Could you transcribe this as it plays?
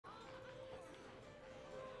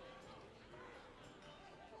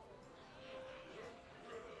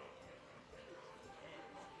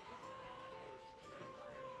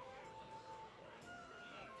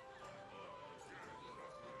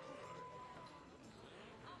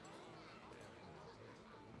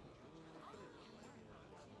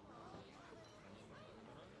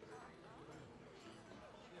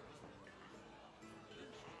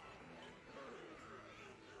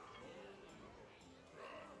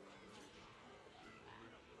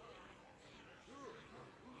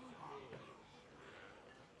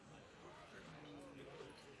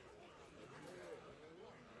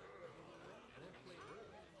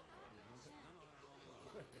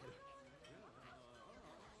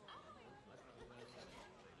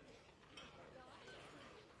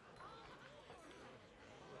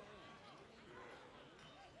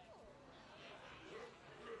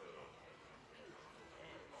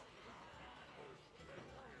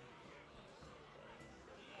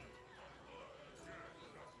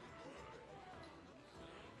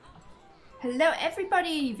Hello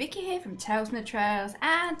everybody, Vicky here from Tales from the Trails,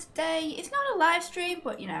 and today it's not a live stream,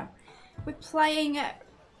 but you know, we're playing,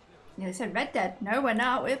 they said Red Dead, no we're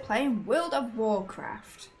not, we're playing World of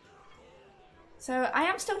Warcraft. So I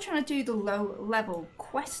am still trying to do the low level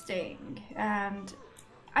questing, and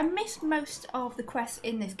I missed most of the quests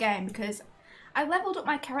in this game because I leveled up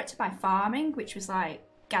my character by farming, which was like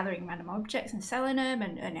gathering random objects and selling them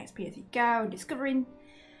and earning XP as you go, and discovering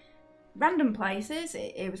random places.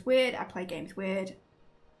 It was weird. I play games weird.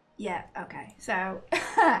 Yeah, okay. So,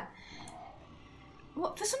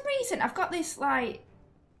 well, for some reason, I've got this, like,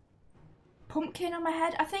 pumpkin on my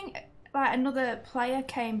head. I think, like, another player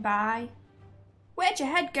came by. Where'd your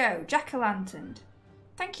head go? Jack-o'-lantern.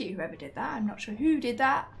 Thank you, whoever did that. I'm not sure who did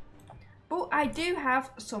that. But I do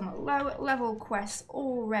have some low-level quests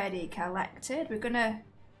already collected. We're gonna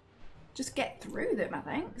just get through them, I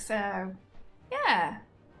think. So, yeah.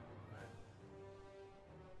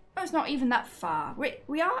 Oh, it's not even that far.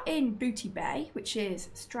 We are in Booty Bay, which is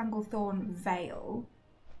Stranglethorn Vale.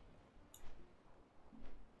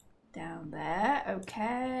 Down there,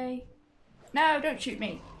 okay. No, don't shoot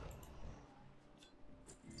me.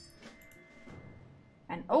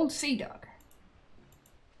 An old sea dog.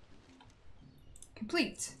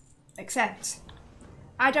 Complete. Except,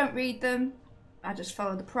 I don't read them. I just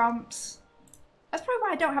follow the prompts. That's probably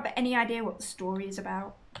why I don't have any idea what the story is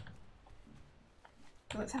about.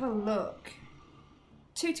 Let's have a look.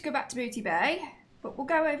 2 to go back to Booty Bay, but we'll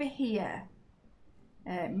go over here.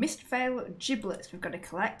 Mistvale giblets we've got to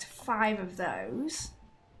collect, 5 of those.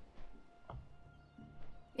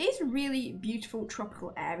 It is a really beautiful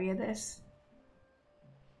tropical area, this.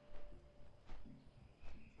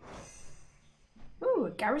 Ooh,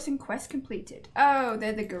 a garrison quest completed. Oh,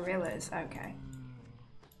 they're the gorillas, okay.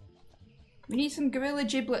 We need some gorilla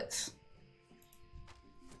giblets.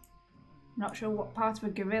 Not sure what part of a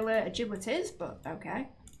gorilla a giblet is, but okay.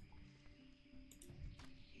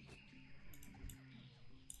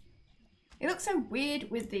 It looks so weird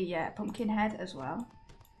with the pumpkin head as well.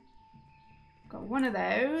 Got one of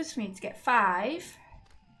those. We need to get 5.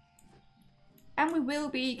 And we will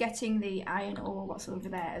be getting the iron ore, what's over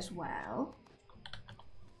there as well.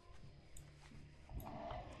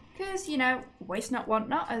 Because, you know, waste not, want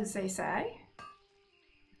not, as they say.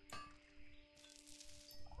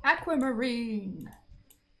 Aquamarine.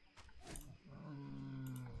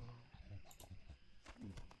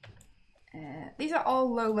 These are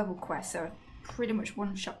all low-level quests, so pretty much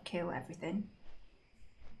one-shot kill everything.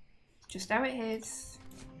 Just how it is.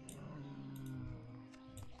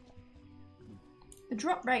 The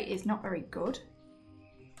drop rate is not very good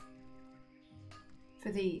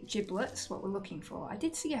for the giblets, what we're looking for. I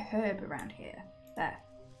did see a herb around here. There.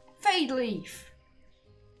 Fade leaf!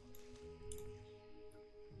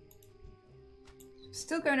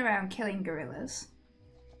 Still going around killing gorillas.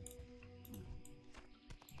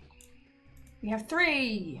 We have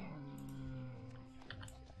 3!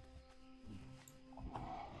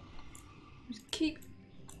 Just keep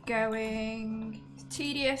going. It's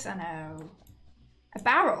tedious, I know. A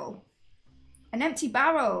barrel? An empty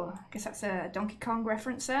barrel! I guess that's a Donkey Kong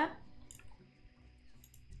reference there.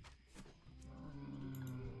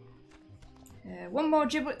 One more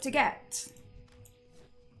giblet to get.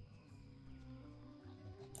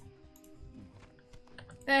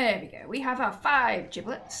 There we go. We have our 5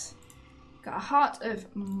 giblets. Got a heart of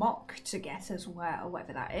mock to get as well,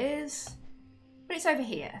 whatever that is. But it's over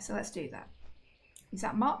here, so let's do that. Is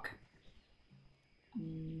that mock?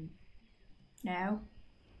 No.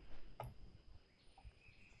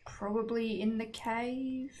 Probably in the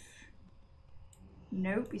cave.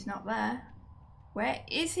 Nope, he's not there. Where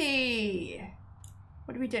is he?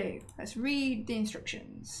 What do we do? Let's read the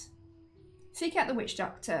instructions. Seek out the witch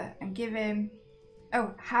doctor and give him...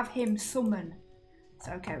 Oh, have him summon.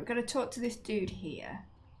 So, okay, we've got to talk to this dude here.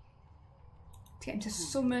 To get him to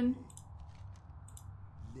summon.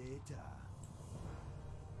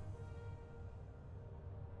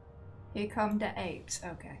 Here come the apes.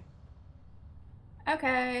 Okay.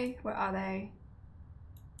 Okay, where are they?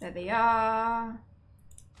 There they are.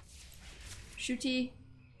 Shooty.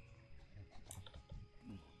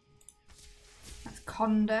 That's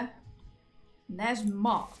Conda. And there's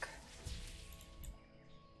Mock.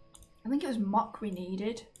 I think it was Mock we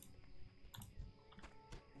needed.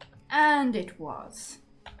 And it was.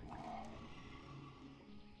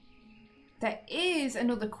 There is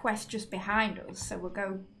another quest just behind us, so we'll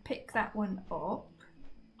go pick that one up.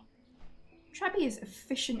 Try to be as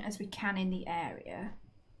efficient as we can in the area.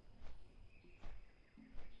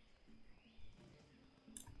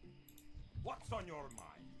 What's on your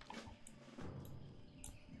mind?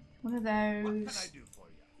 One of those. What can I do for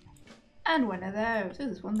you? And one of those. Oh,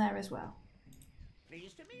 there's one there as well.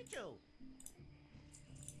 Pleased to meet you.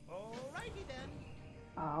 Alrighty then.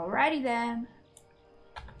 Alrighty then.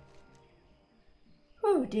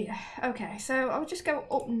 Oh dear. Okay, so I'll just go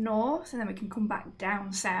up north and then we can come back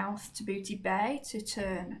down south to Booty Bay to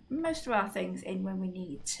turn most of our things in when we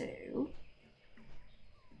need to.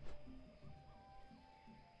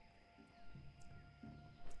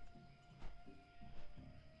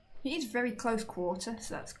 It is very close quarter,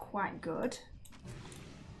 so that's quite good.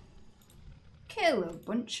 Kill a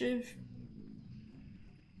bunch of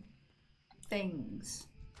things.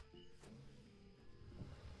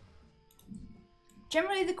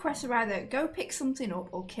 Generally the quests are either go pick something up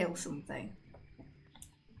or kill something.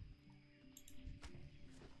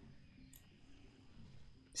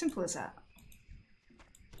 Simple as that.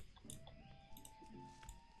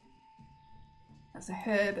 That's a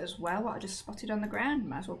herb as well, what I just spotted on the ground.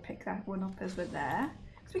 Might as well pick that one up as we're there.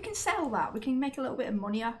 Because we can sell that, we can make a little bit of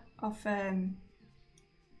money off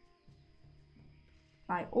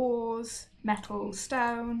like ores, metal,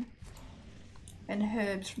 stone, and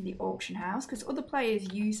herbs from the auction house, because other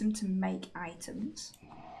players use them to make items.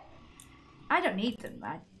 I don't need them,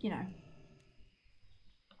 you know.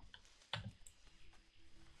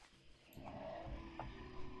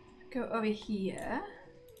 Go over here.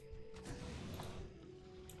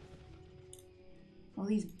 All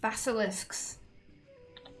these basilisks.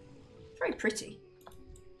 Very pretty.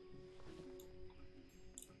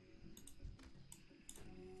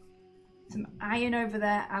 Some iron over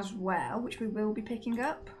there as well, which we will be picking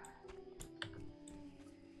up.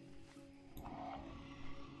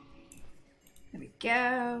 There we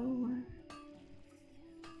go.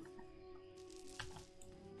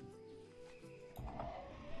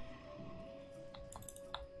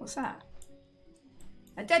 What's that?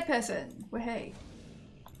 A dead person. Wahey.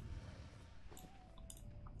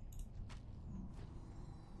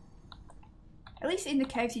 At least in the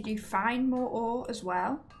caves you do find more ore as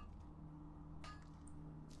well.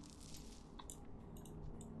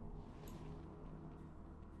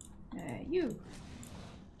 You.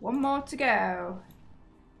 One more to go.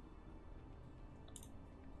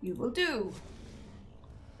 You will do.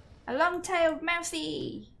 A long-tailed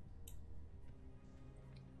mousey.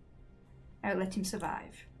 I'll let him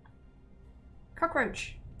survive.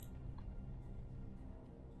 Cockroach.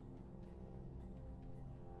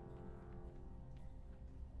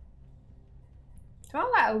 There are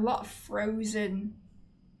like a lot of frozen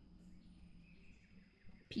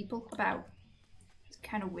people about. It's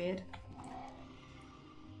kind of weird.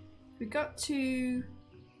 We got to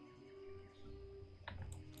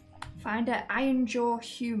find an iron jaw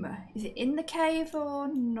humor. Is it in the cave or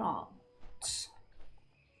not?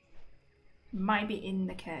 Might be in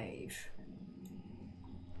the cave.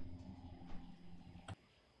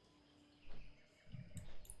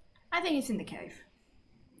 I think it's in the cave.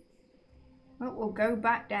 Well, we'll go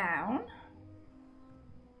back down.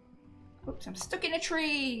 Oops, I'm stuck in a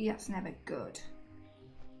tree. That's never good.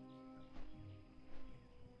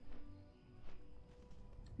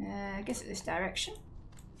 I guess it's this direction.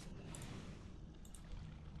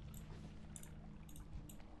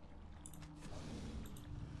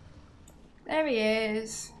 There he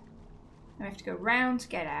is. Now we have to go round to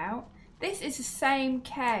get out. This is the same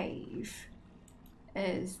cave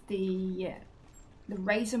as the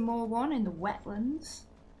Razormoor one in the wetlands.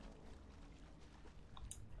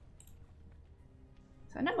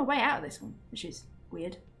 So I know my way out of this one, which is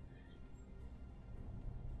weird.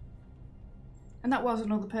 And that was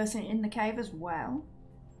another person in the cave as well.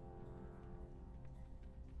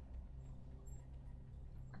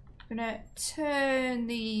 I'm gonna turn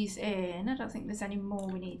these in. I don't think there's any more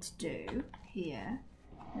we need to do here.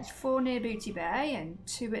 There's 4 near Booty Bay and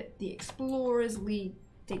 2 at the Explorer's Lead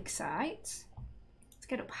dig site. Let's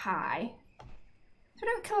get up high. So we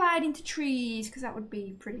don't collide into trees, because that would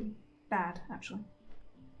be pretty bad, actually.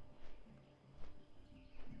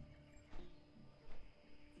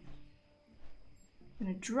 I'm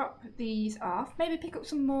going to drop these off. Maybe pick up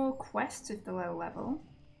some more quests if they're low level.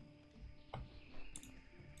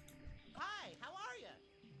 Hi, how are you?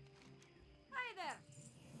 Hi there.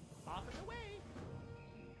 Off and away.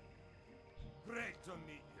 Great to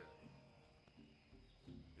meet you.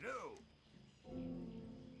 Hello.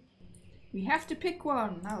 We have to pick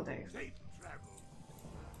one. That'll do. Safe travel.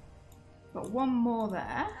 Got one more there.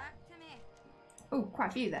 Back to me. Oh, quite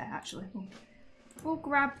a few there actually. We'll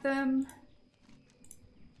grab them.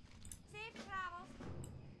 Safe travels.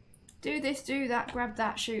 Do this, do that, grab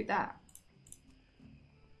that, shoot that.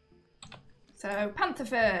 So, panther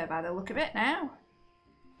fur by the look of it now.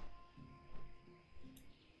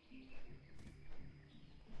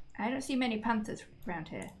 I don't see many panthers around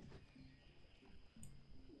here.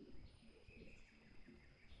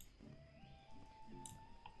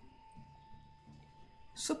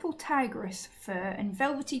 Supple tigress fur and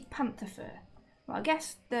velvety panther fur. Well, I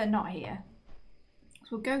guess they're not here.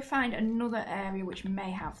 So we'll go find another area which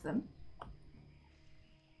may have them.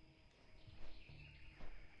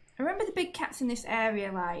 I remember the big cats in this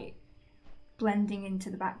area like blending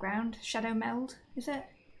into the background. Shadow meld, is it?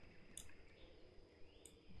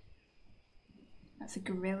 That's a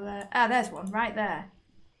gorilla. Ah, there's one right there.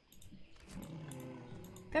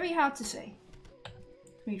 Very hard to see.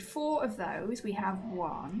 We need 4 of those. We have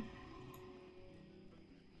 1.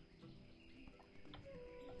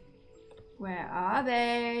 Where are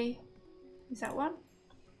they? Is that one?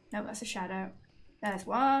 No, that's a shadow. There's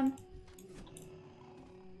one.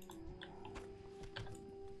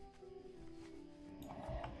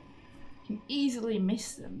 You can easily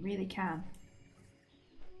miss them, really can.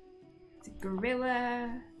 It's a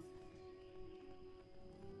gorilla.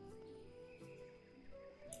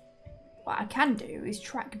 What I can do is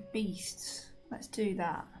track beasts. Let's do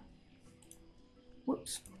that.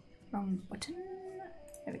 Whoops, wrong button.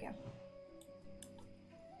 There we go.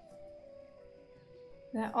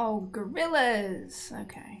 They're all gorillas.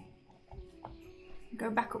 Okay.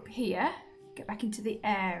 Go back up here. Get back into the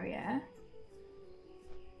area.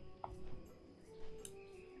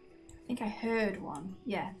 I think I heard one.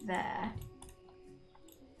 Yeah, there.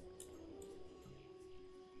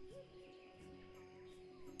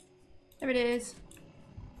 There it is.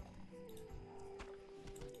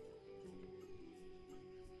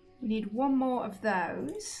 We need 1 more of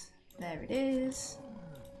those. There it is.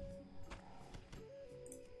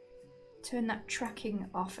 Turn that tracking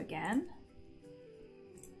off again.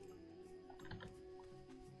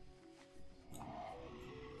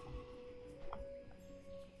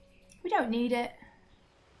 We don't need it.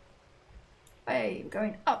 Hey, we're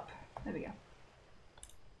going up. There we go.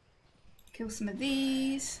 Kill some of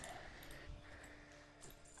these.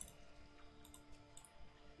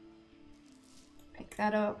 Pick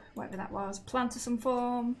that up, whatever that was. Plant of some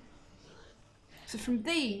form. So from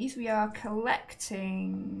these we are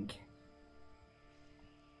collecting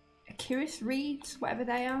Achilles reeds, whatever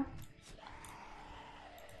they are.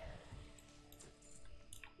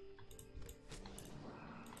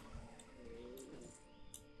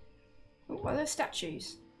 Oh, what are those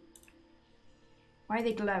statues? Why are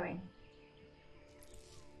they glowing?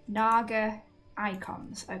 Naga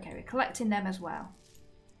icons. Okay, we're collecting them as well.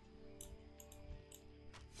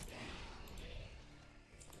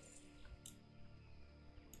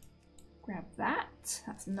 Grab that.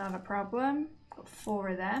 That's not a problem. Got 4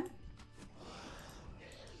 of them.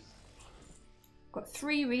 Got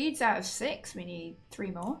 3 reeds out of 6. We need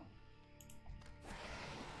 3 more.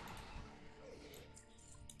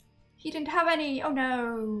 He didn't have any. Oh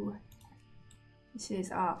no. This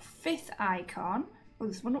is our 5th icon. Oh,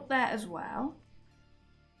 there's one up there as well.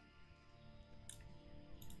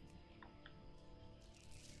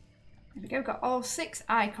 There we go. Got all 6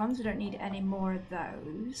 icons. We don't need any more of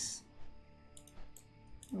those.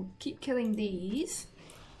 We'll keep killing these.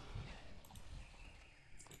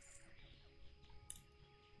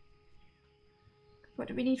 What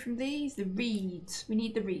do we need from these? The reeds. We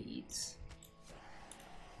need the reeds.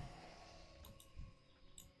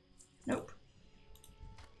 Nope.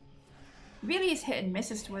 Really is hit and miss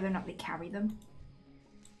as to whether or not they carry them.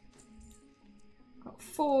 Got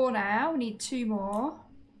 4 now. We need 2 more.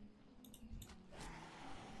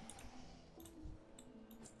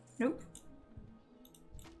 Nope.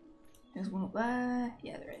 There's one up there.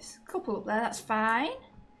 Yeah, there is. A couple up there. That's fine.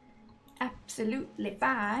 Absolutely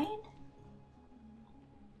fine.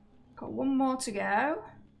 Got 1 more to go.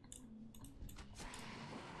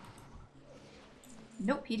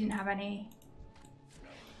 Nope, he didn't have any.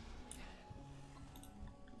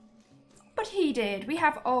 But he did. We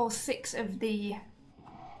have all 6 of the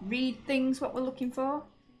reed things, what we're looking for.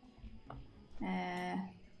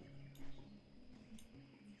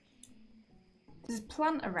 There's a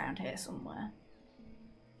plant around here somewhere.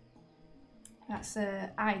 That's an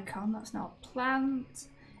icon, that's not a plant.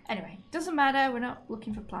 Anyway, doesn't matter, we're not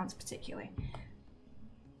looking for plants particularly.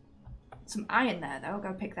 Some iron there though, I'll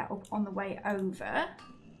go pick that up on the way over.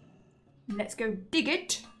 Let's go dig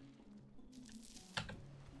it.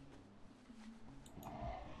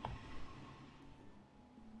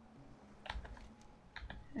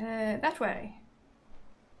 That way.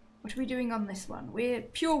 What are we doing on this one? We're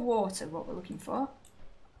pure water, what we're looking for.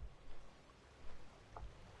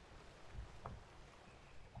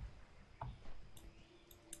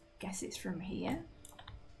 Guess it's from here.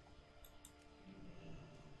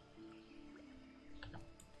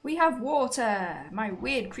 We have water. My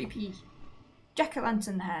weird, creepy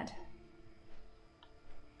jack-o'-lantern head.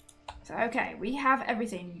 So, okay, we have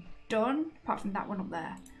everything done, apart from that one up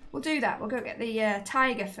there. We'll do that. We'll go get the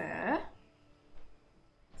tiger fur.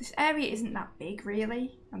 This area isn't that big,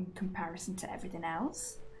 really, in comparison to everything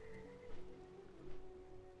else.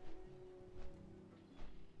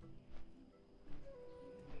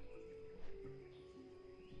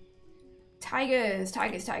 Tigers,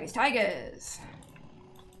 tigers, tigers, tigers.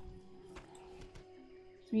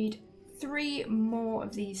 We need 3 more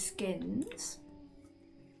of these skins.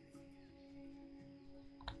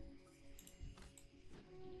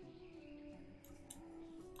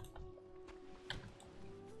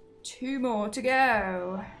 Two more to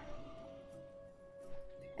go.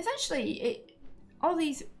 Essentially, all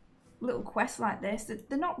these little quests like this,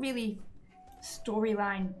 they're not really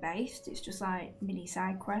storyline based. It's just like mini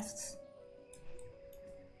side quests.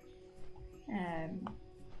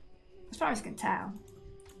 As far as I can tell.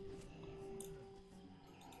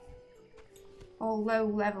 All low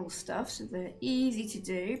level stuff, so they're easy to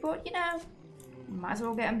do, but you know, might as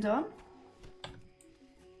well get them done.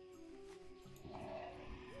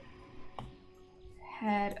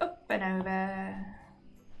 Head up and over.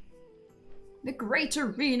 The Great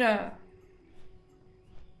Arena.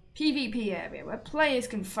 PvP area where players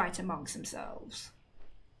can fight amongst themselves.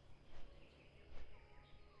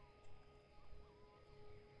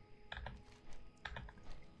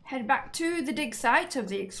 Head back to the dig site of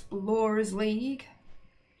the Explorers League.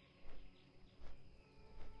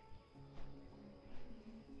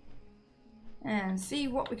 And see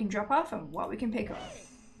what we can drop off and what we can pick up.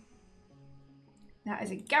 That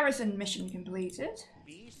is a garrison mission completed.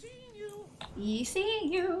 Be seeing you. Be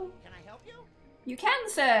seeing you. Can I help you? You can,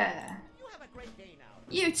 sir. You have a great day now.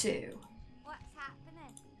 You too. What's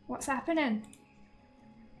happening? What's happening?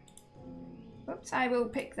 Oops, I will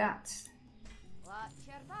pick that. Watch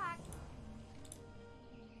your back.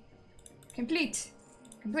 Complete.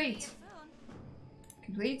 Complete. See you soon.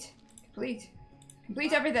 Complete. Complete.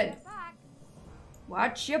 Complete Watch everything. your back.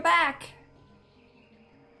 Watch your back.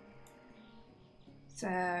 So,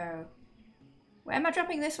 where am I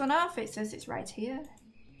dropping this one off? It says it's right here.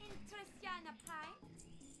 Interest ya in a pint?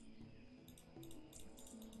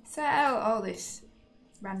 Sell all this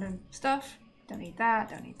random stuff. Don't need that,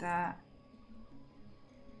 don't need that.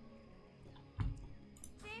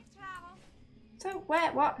 Safe travels. So,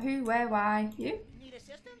 where, what, who, where, why? You? Need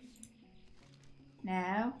assistance?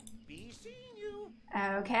 No. Be seeing you.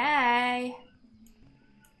 Okay.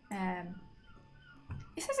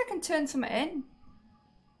 It says I can turn something in.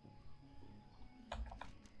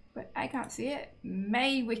 But I can't see it.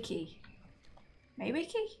 Maywiki.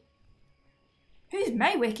 Maywiki? Who's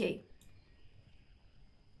Maywiki?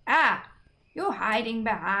 Ah! You're hiding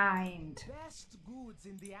behind. Best goods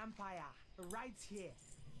in the Empire, right here.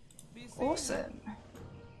 Awesome.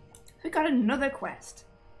 We got another quest.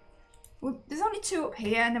 Well, there's only 2 up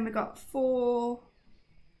here, and then we got 4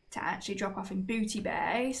 to actually drop off in Booty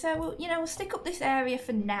Bay. So we'll, you know, we'll stick up this area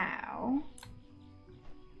for now.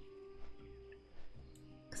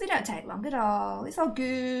 Because they don't take long at all. It's all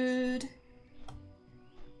good.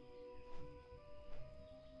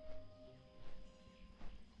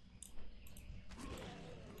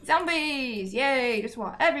 Zombies! Yay! Just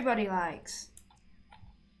what everybody likes.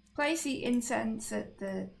 Place the incense at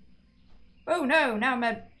the... Oh no! Now I'm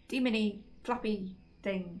a demony flappy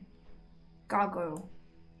thing. Gargoyle.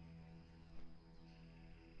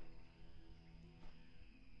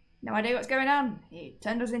 No idea what's going on. He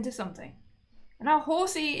turned us into something. And our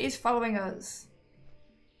horsey is following us.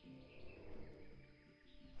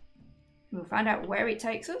 We'll find out where it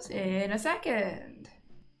takes us in a second.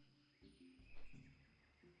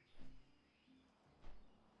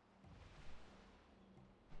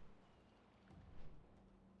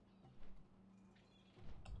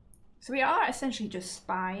 So we are essentially just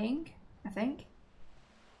spying, I think.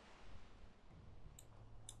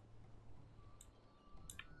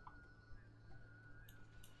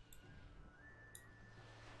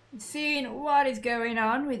 Seeing what is going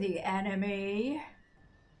on with the enemy.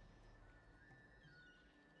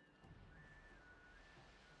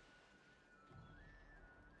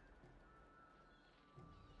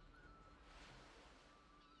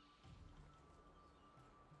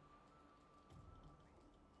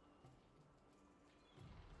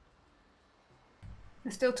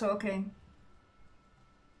 They're still talking.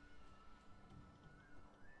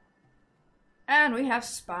 And we have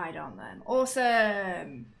spied on them.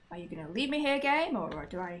 Awesome! Are you going to leave me here, game, or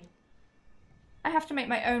do I have to make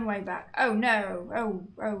my own way back? Oh no!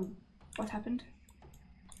 Oh, what happened?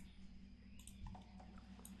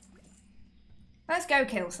 Let's go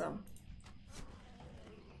kill some.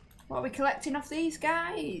 What are we collecting off these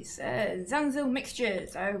guys? Zanzil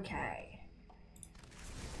mixtures, okay.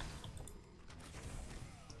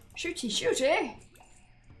 Shooty, shooty!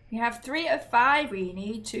 We have 3 of 5, we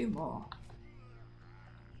need 2 more.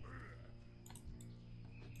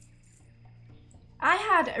 I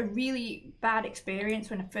had a really bad experience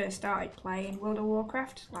when I first started playing World of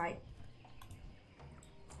Warcraft, like,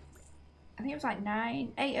 I think it was like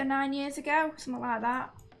 8 or 9 years ago, something like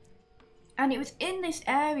that. And it was in this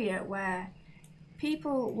area where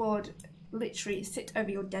people would literally sit over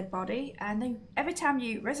your dead body, and every time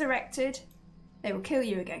you resurrected, they would kill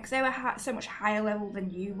you again because they were so much higher level than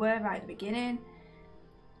you were right at the beginning.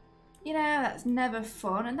 You know, that's never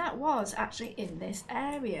fun, and that was actually in this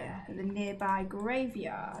area, the nearby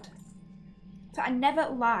graveyard. So I never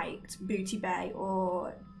liked Booty Bay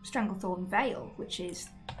or Stranglethorn Vale, which is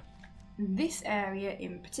this area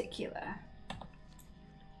in particular.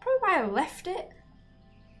 Probably why I left it.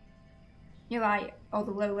 You're like, all the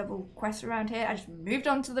low level quests around here, I just moved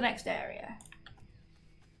on to the next area.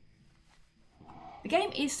 The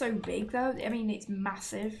game is so big though, I mean it's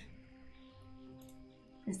massive.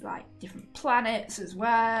 There's like different planets as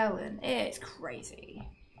well, and it's crazy.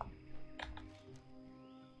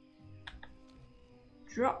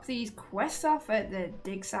 Drop these quests off at the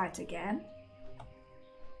dig site again.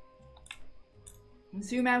 And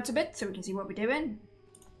zoom out a bit so we can see what we're doing.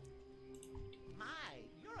 My,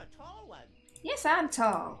 you're a tall one. Yes, I'm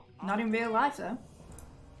tall. Not in real life though.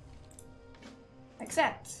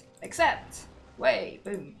 Accept. Wait,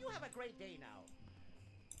 boom. You have a great day now.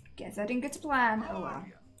 Guess I didn't get to plan. Oh well.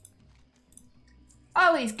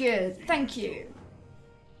 Ollie's good, thank you.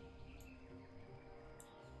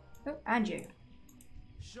 Oh, and you.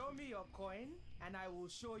 Show me your coin, and I will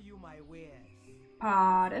show you my wares.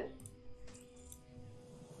 Pardon?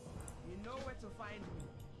 You know where to find me.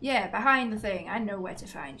 Yeah, behind the thing. I know where to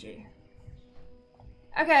find you.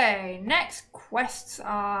 Okay, next quests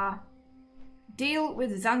are deal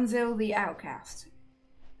with Zanzil the Outcast.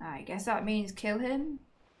 I guess that means kill him.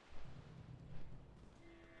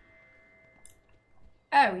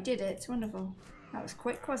 Oh, we did it. Wonderful. That was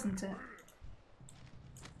quick, wasn't it?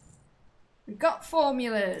 We've got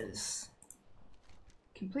formulas.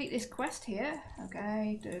 Complete this quest here.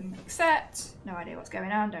 Okay, done. Accept. No idea what's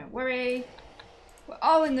going on, don't worry. We're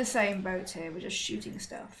all in the same boat here. We're just shooting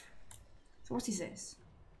stuff. So what is this?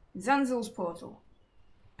 Zanzil's portal.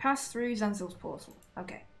 Pass through Zanzil's portal.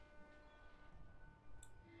 Okay.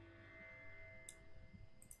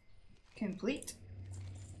 Complete.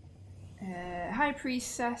 High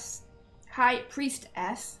Priestess.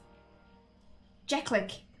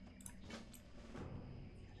 Jeklik.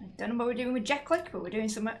 I don't know what we're doing with Jeklik, but we're doing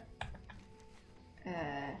something.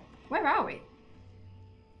 Where are we?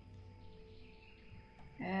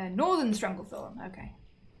 Northern Stranglethorn. Okay.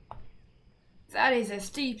 That is a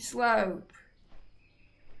steep slope.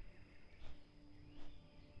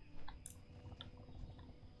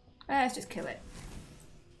 Let's just kill it.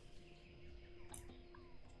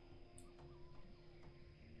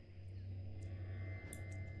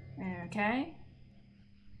 Okay.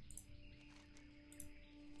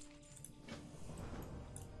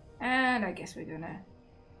 And I guess we're gonna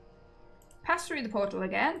pass through the portal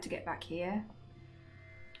again to get back here.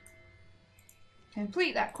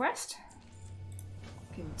 Complete that quest.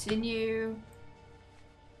 Continue.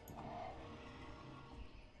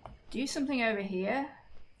 Do something over here.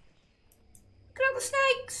 Look at all the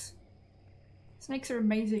snakes! Snakes are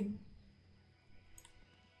amazing.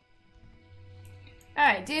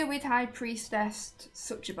 Alright, deal with High Priestess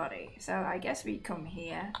such a body. So I guess we come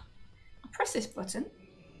here, press this button,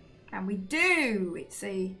 and we do! It's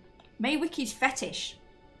a Maywiki's fetish.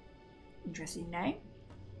 Interesting name.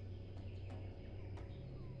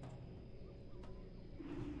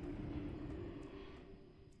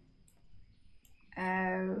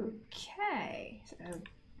 Okay, so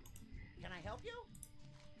Can I help you?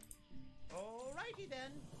 Alrighty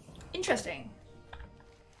then. interesting.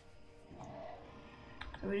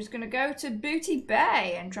 So we're just gonna go to Booty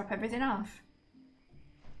Bay and drop everything off.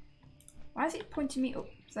 Why is it pointing me up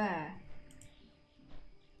there?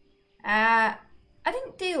 I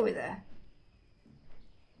didn't deal with her.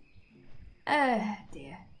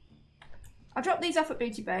 Dear. I'll drop these off at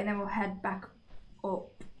Booty Bay and then we'll head back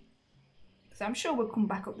up. So I'm sure we'll come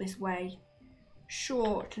back up this way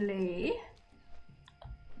shortly.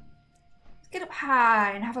 Let's get up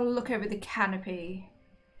high and have a look over the canopy.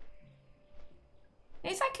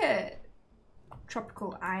 It's like a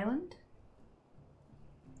tropical island.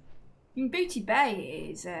 I mean, Booty Bay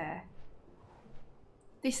is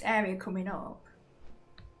this area coming up.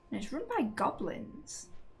 And it's run by goblins.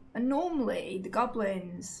 And normally the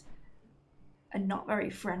goblins are not very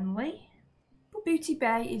friendly. But Booty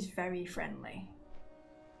Bay is very friendly.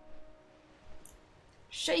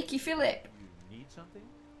 Shaky Philip. You need something?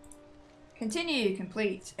 Continue,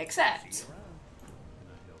 complete, accept. See you around. Can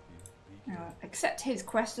I help you? Be careful. Accept his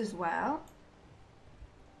quest as well.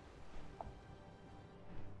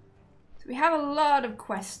 So we have a lot of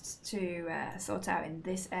quests to sort out in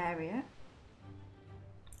this area.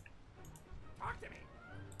 Talk to me.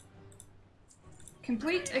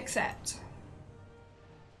 Complete, accept.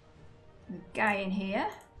 The guy in here.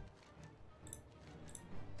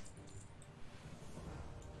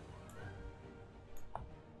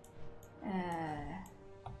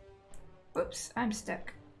 Whoops, I'm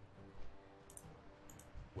stuck.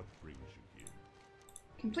 What brings you here?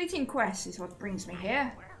 Completing quests is what brings me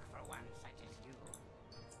here. Work for one such as you.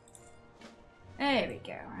 There we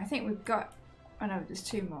go. I think we've got... Oh no, there's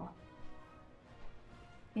two more.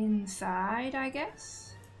 Inside, I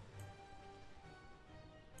guess?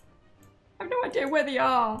 I have no idea where they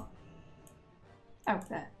are. Oh,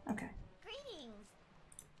 there. Okay. Greetings.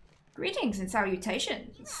 Greetings and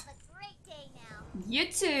salutations. You have a great day now. You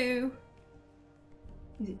too.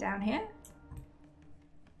 Is it down here?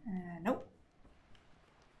 Nope.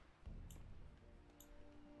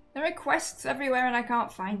 There are quests everywhere and I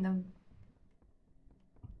can't find them.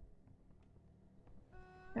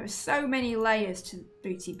 There are so many layers to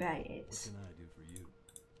Booty Bay. It's What can I do for you?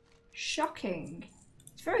 shocking.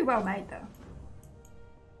 It's very well made though.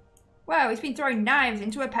 Wow, he's been throwing knives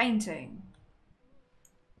into a painting.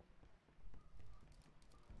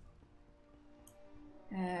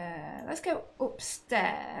 Let's go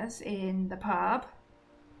upstairs in the pub.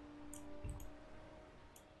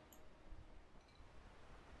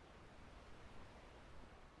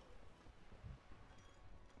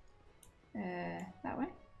 That way.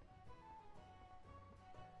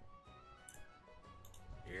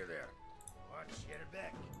 Here there. Watch your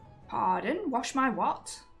back. Pardon? Wash my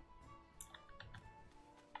what?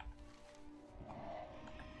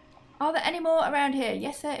 Are there any more around here?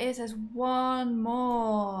 Yes, there is. There's one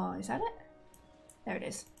more. Is that it? There it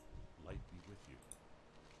is. Light be with you.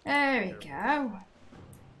 There we go.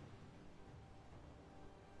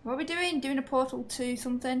 What are we doing? Doing a portal to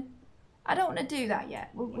something? I don't want to do that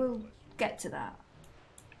yet. We'll get to that.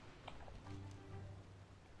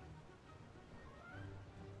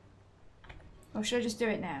 Or should I just do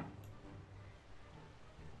it now?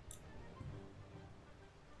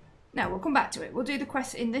 No, we'll come back to it. We'll do the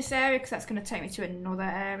quest in this area because that's going to take me to another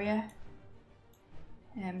area.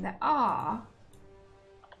 There are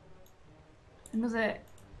another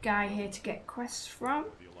guy here to get quests from.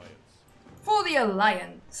 The Alliance. For the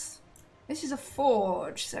Alliance. This is a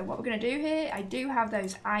forge. So what we're going to do here, I do have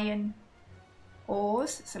those iron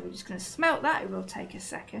ores. So we're just going to smelt that. It will take a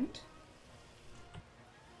second.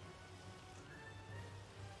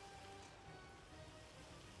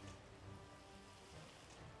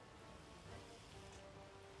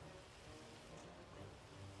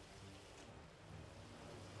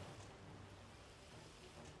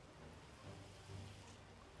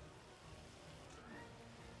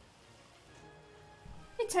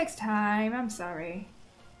 It takes time, I'm sorry.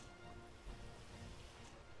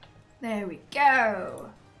 There we go.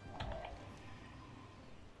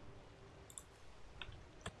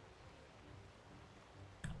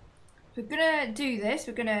 We're gonna do this,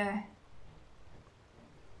 we're gonna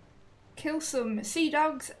kill some sea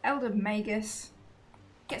dogs, Elder Magus,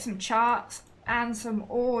 get some charts and some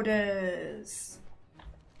orders.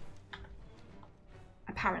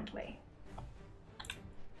 Apparently.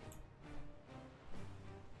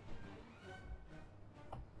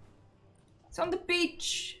 It's on the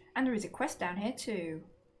beach, and there is a quest down here too.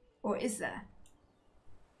 Or is there?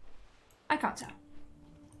 I can't tell.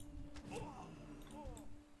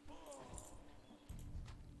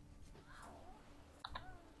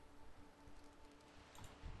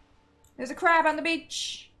 There's a crab on the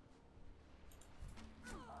beach.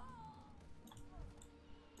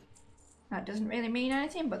 That doesn't really mean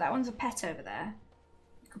anything, but that one's a pet over there.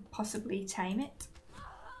 You could possibly tame it.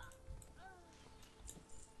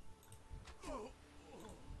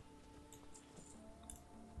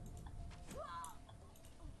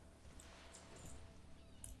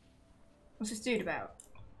 What's this dude about?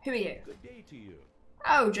 Who are you? Good day to you.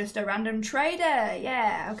 Oh, just a random trader.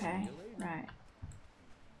 Yeah, okay. Right.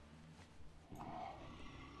 So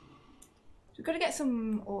we've got to get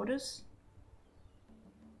some orders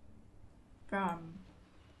from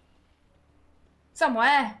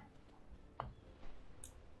somewhere.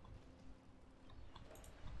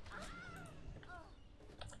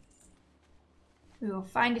 We will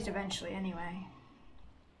find it eventually anyway.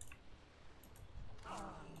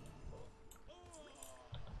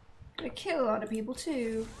 Gonna kill a lot of people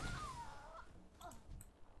too.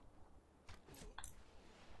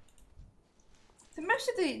 So most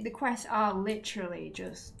of the quests are literally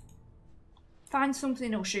just find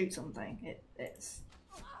something or shoot something. It's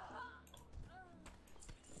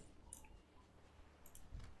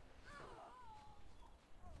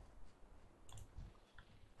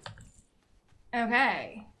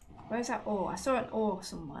okay. Where's that ore? I saw an ore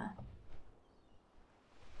somewhere.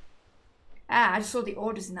 Ah, I just saw the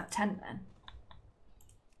orders in that tent then.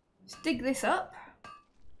 Let's dig this up.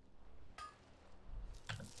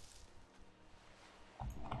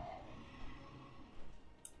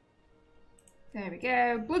 There we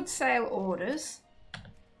go. Blood sale orders. So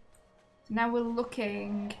now we're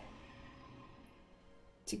looking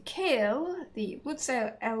to kill the blood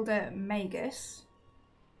sale elder Magus.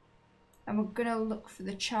 And we're gonna look for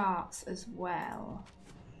the charts as well.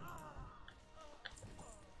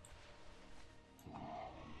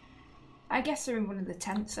 I guess they're in one of the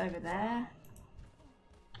tents over there.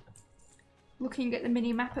 Looking at the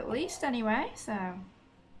mini map at least anyway, so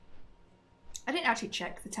I didn't actually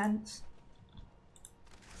check the tents.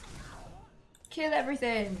 Kill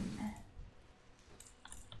everything.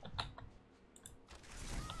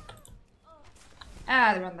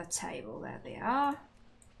 Ah, they're on the table. There they are.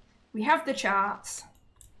 We have the charts.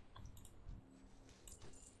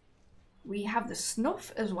 We have the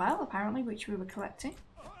snuff as well, apparently, which we were collecting.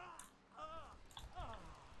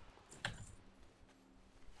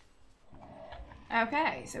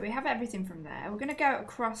 Okay, so we have everything from there. We're going to go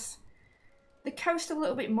across the coast a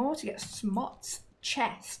little bit more to get Smot's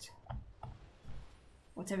chest.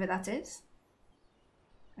 Whatever that is.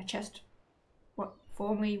 A chest what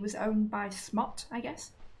formerly was owned by Smot, I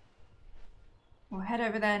guess. We'll head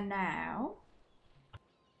over there now.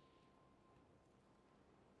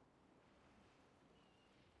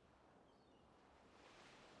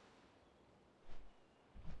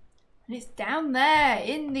 And it's down there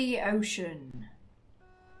in the ocean.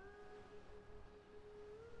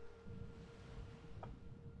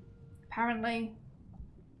 Apparently.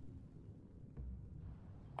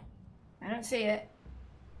 I don't see it.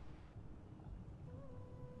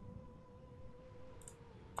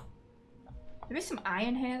 There is some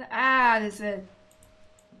iron here. Ah, there's a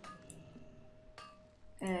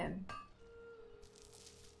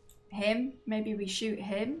him. Maybe we shoot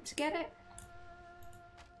him to get it.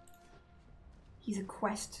 He's a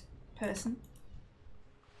quest person.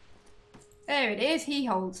 There it is. He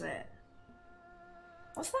holds it.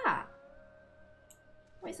 What's that?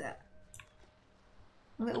 What is that?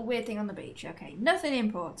 A little weird thing on the beach. Okay, nothing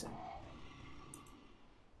important.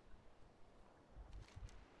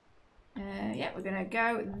 Yeah, we're gonna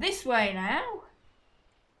go this way now.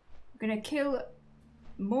 We're gonna kill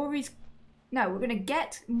Maury's. No, we're gonna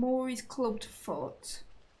get Maury's clubbed foot,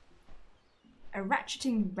 a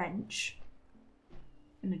ratcheting wrench,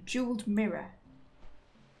 and a jeweled mirror.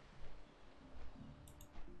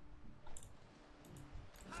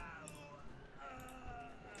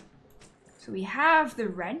 So we have the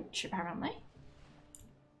wrench, apparently.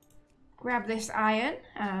 Grab this iron,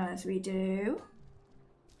 as we do.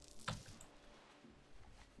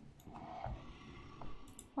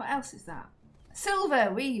 What else is that?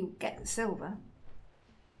 Silver! We get the silver.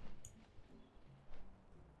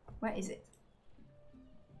 Where is it?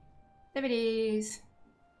 There it is.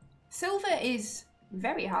 Silver is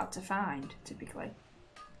very hard to find, typically.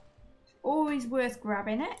 It's always worth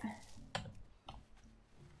grabbing it.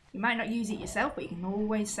 You might not use it yourself, but you can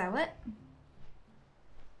always sell it.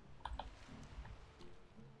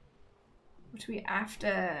 What are we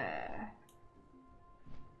after?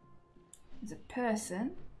 There's a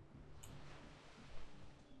person.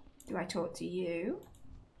 Do I talk to you?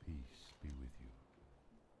 Peace be with you.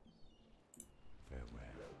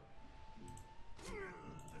 Farewell.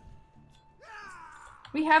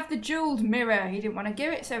 We have the jeweled mirror. He didn't want to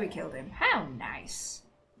give it, so we killed him. How nice.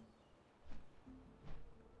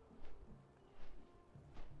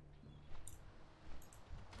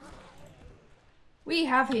 We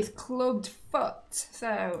have his clubbed foot.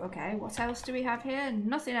 So, okay, what else do we have here?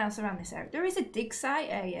 Nothing else around this area. There is a dig site,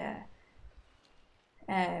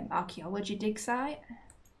 archaeology dig site.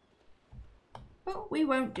 But we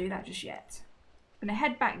won't do that just yet. I'm gonna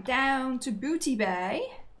head back down to Booty Bay.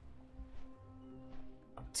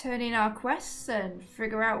 Turn in our quests and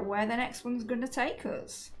figure out where the next one's gonna take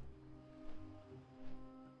us.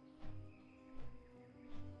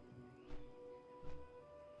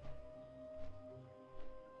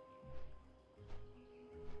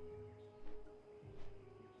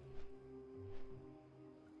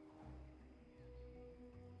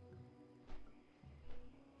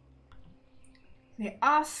 They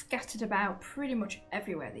are scattered about pretty much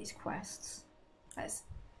everywhere, these quests. Let's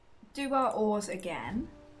do our ores again.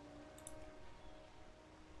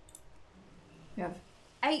 We have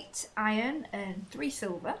 8 iron and 3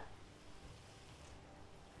 silver.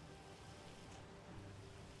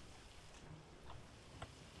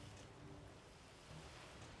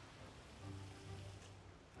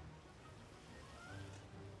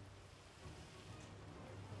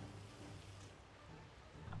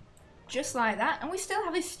 Just like that, and we still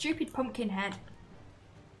have this stupid pumpkin head.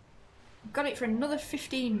 Got it for another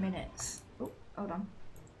 15 minutes. Oh, hold on.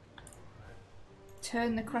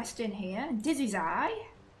 Turn the quest in here. Dizzy's Eye.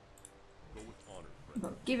 Go with honor, friend.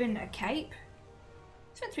 But given a cape.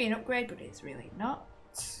 It's meant to be an upgrade, but it's really not.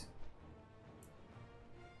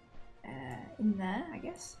 In there, I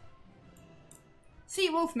guess.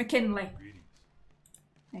 Seawolf McKinley. Greetings.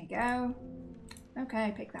 There you go.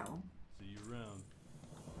 Okay, pick that one. See you around.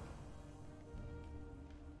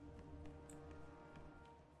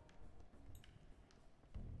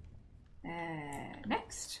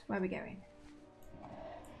 Next, where are we going?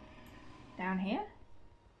 Down here?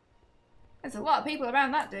 There's a lot of people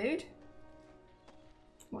around that dude.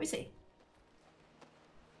 What is he?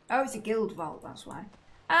 Oh, it's a guild vault, that's why.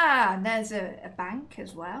 Ah, and there's a bank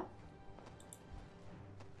as well.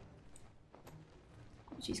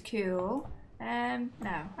 Which is cool. No,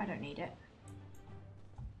 I don't need it.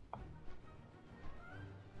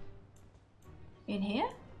 In here?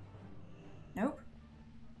 Nope.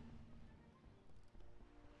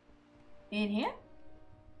 In here?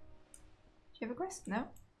 Do you have a quest? No.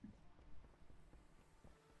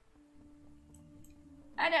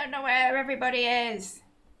 I don't know where everybody is.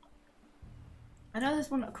 I know there's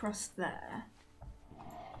one across there.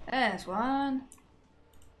 There's one.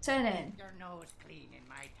 Turn in. Your nose clean in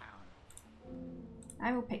my town.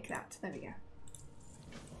 I will pick that. There we go.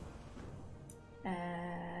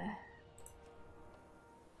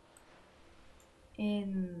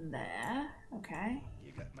 In there. Okay.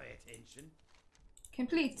 You got my attention.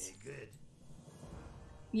 Complete. Good.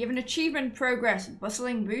 We have an achievement progress.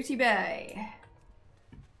 Bustling Booty Bay.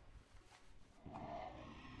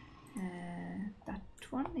 That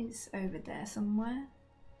one is over there somewhere.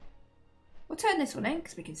 We'll turn this one in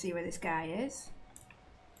because we can see where this guy is.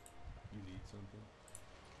 You need something?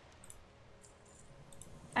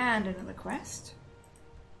 And another quest.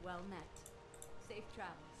 Well met. Safe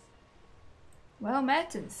travels. Well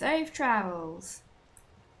met and safe travels.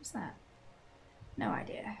 What's that? No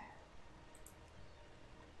idea.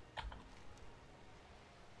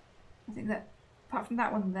 I think that, apart from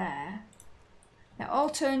that one there, they're all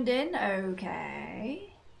turned in.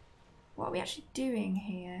 Okay. What are we actually doing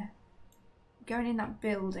here? Going in that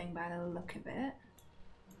building by the look of it.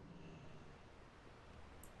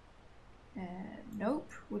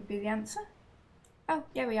 Nope, would be the answer. Oh,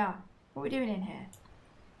 yeah, we are. What are we doing in here?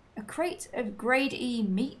 A crate of grade E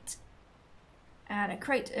meat. And a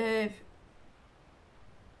crate of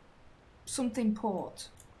something port.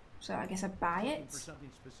 So I guess I buy Looking for it.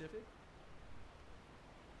 something specific?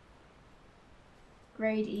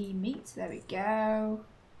 Grade E meat, there we go.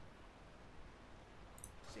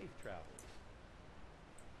 Safe travels.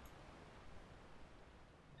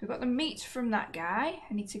 We've got the meat from that guy.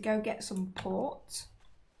 I need to go get some port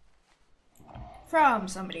from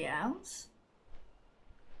somebody else.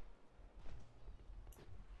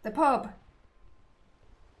 The pub.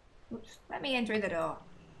 Oops, let me in through the door.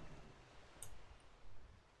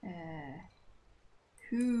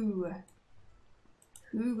 Who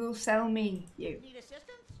will sell me you? Need assistance?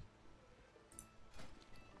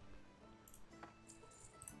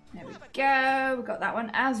 There we go. We've got that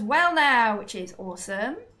one as well now, which is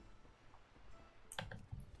awesome.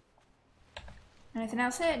 Anything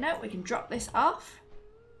else here? No, we can drop this off.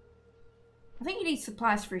 I think you need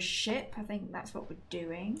supplies for a ship. I think that's what we're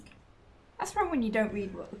doing. That's from when you don't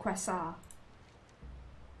read what the quests are.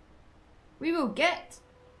 We will get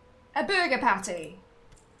a burger patty.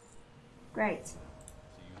 Great. See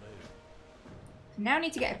you later. So now I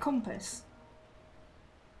need to get a compass.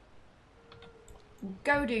 We'll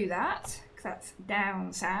go do that, because that's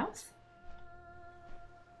down south.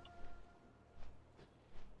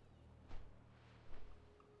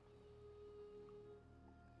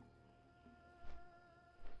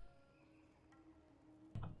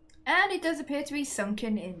 And it does appear to be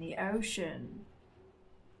sunken in the ocean.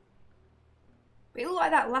 But it looked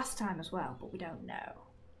like that last time as well, but we don't know.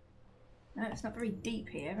 No, it's not very deep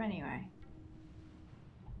here anyway.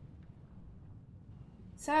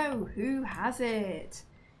 So, who has it?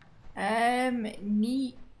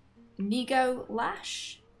 Nego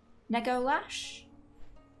Lash?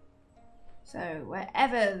 So,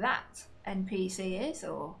 wherever that NPC is,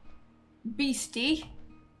 or beastie,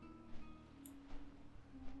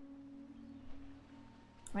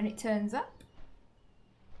 when it turns up.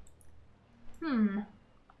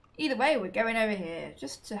 Either way, we're going over here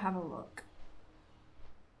just to have a look.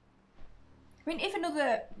 I mean, if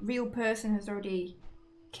another real person has already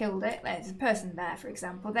killed it, there's a person there, for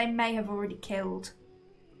example, they may have already killed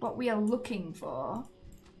what we are looking for.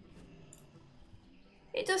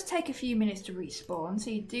 It does take a few minutes to respawn, so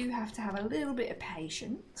you do have to have a little bit of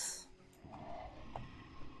patience.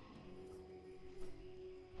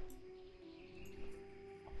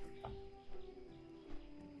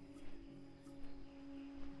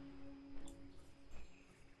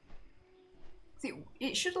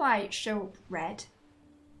 It should like show up red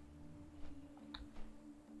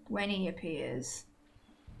when he appears.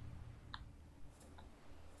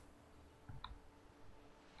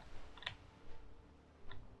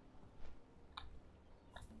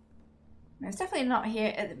 It's definitely not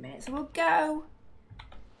here at the minute, so we'll go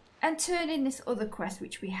and turn in this other quest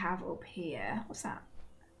which we have up here. What's that?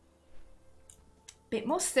 Bit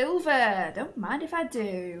more silver. Don't mind if I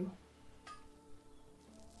do.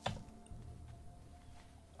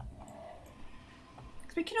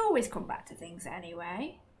 Because we can always come back to things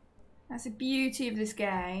anyway. That's the beauty of this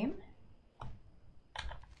game.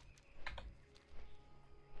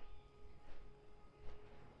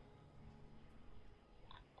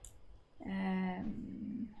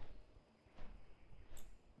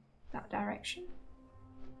 That direction.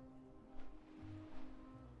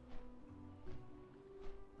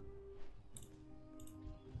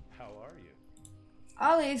 How are you?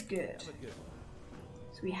 All is good. Have a good one.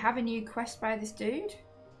 So we have a new quest by this dude.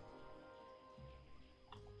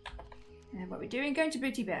 And what we're doing, going to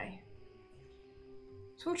Booty Bay.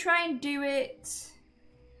 So we'll try and do it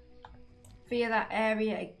via that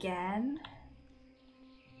area again.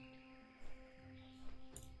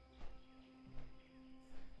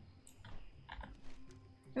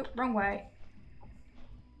 Oh, wrong way.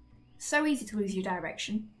 So easy to lose your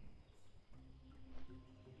direction.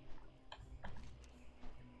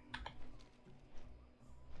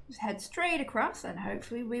 Just head straight across and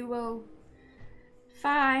hopefully we will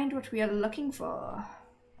find what we are looking for.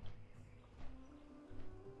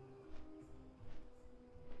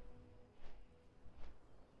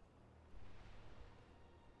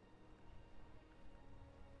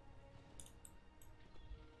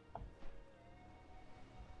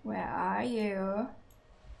 Where are you?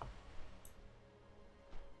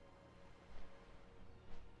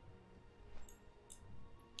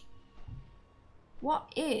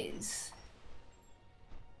 What is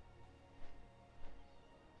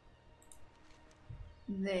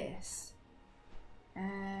this?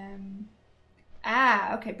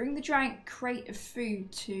 Okay, bring the giant crate of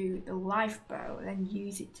food to the lifeboat, then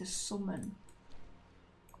use it to summon.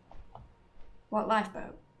 What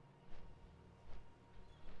lifeboat?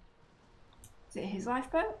 Is it his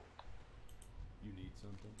lifeboat? You need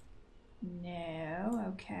something? No,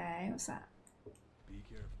 okay, what's that? Be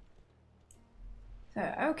careful.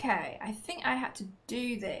 So, okay, I think I had to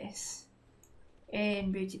do this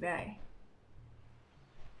in Booty Bay.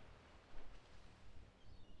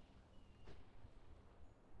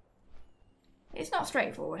 It's not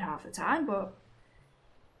straightforward half the time, but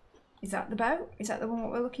is that the boat? Is that the one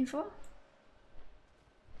what we're looking for?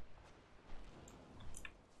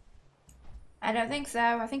 I don't think so.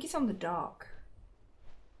 I think it's on the dock.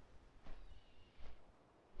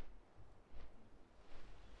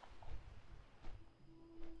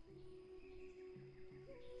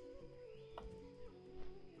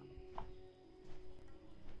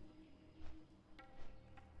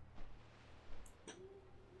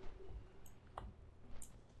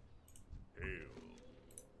 Hail.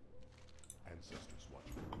 Ancestors watch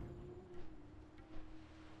for you.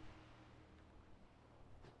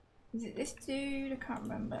 Is it this dude? I can't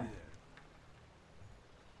remember.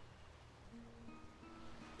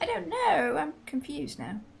 I don't know. I'm confused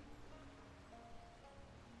now.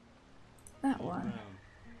 That one.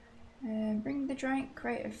 Bring the giant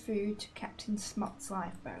crate of food to Captain Smot's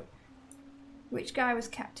lifeboat. Which guy was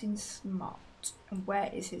Captain Smot? And where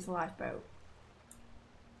is his lifeboat?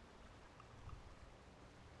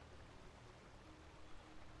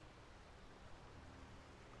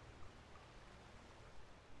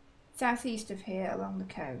 Southeast of here along the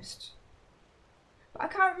coast. But I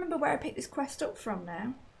can't remember where I picked this quest up from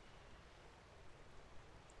now.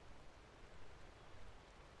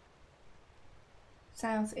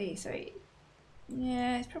 Southeast, so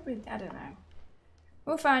yeah, it's probably, I don't know.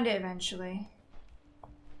 We'll find it eventually.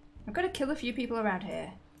 I've got to kill a few people around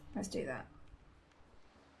here. Let's do that.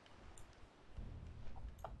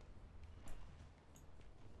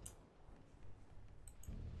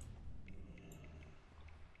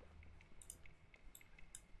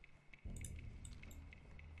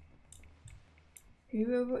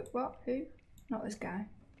 Who? What? Who? Not this guy.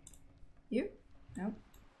 You? No.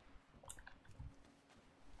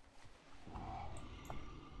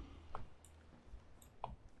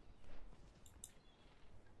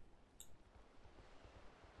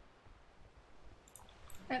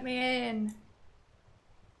 Let me in.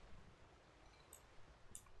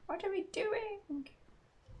 What are we doing?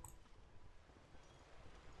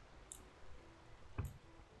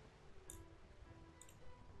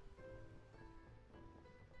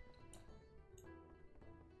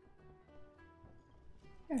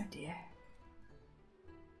 Oh dear.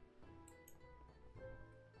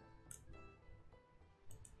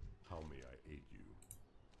 How may I aid you?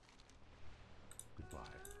 Goodbye.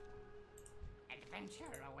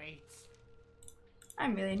 Adventure awaits.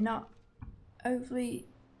 I'm really not overly...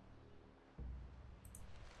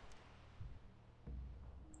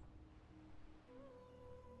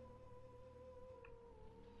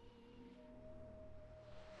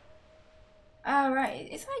 Oh right,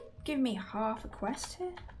 it's like giving me half a quest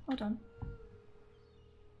here. Hold on.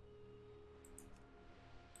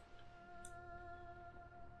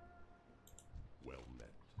 Well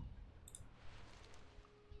met.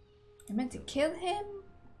 I meant to kill him?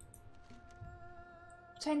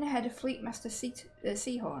 Obtain the head of Fleet Master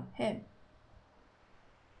Seahorn. Him.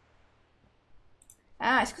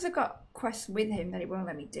 Ah, it's because I've got quests with him that it won't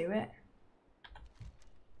let me do it.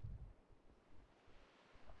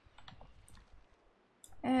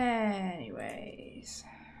 Anyways.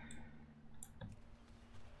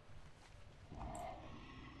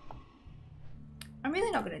 I'm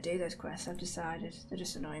really not going to do those quests, I've decided. They're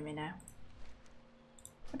just annoying me now.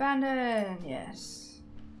 Abandon, yes.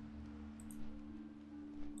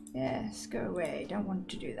 Yes, go away. Don't want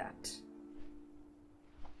to do that.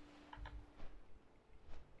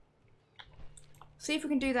 See if we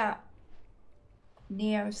can do that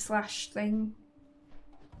Neo slash thing.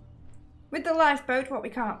 With the lifeboat, what we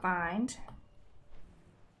can't find.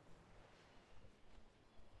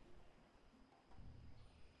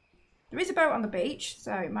 There is a boat on the beach,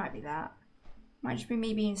 so it might be that. Might just be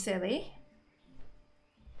me being silly.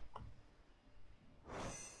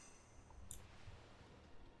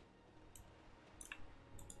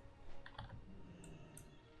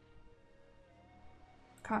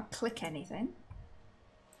 Can't click anything.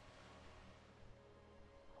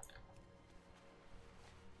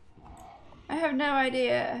 I have no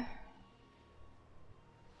idea.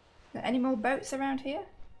 Are there any more boats around here?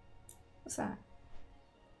 What's that?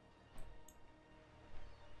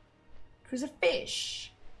 There's a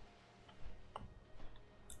fish.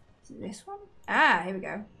 Is it this one? Ah, here we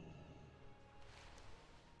go.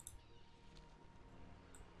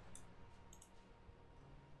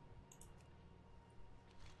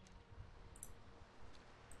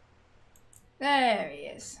 There he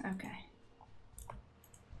is. Okay.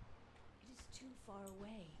 It is too far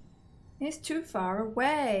away. It's too far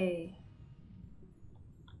away.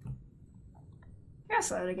 You're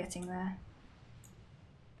slowly getting there.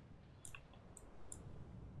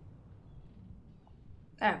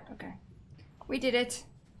 Oh, okay. We did it.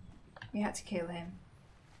 We had to kill him.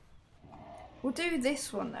 We'll do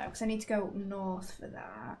this one though, because I need to go up north for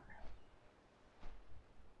that.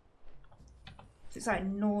 So it's like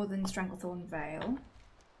northern Stranglethorn Vale.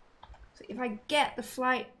 So if I get the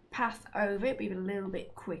flight path over, it'll be a little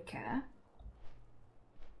bit quicker.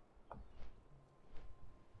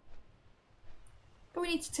 But we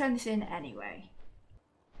need to turn this in anyway.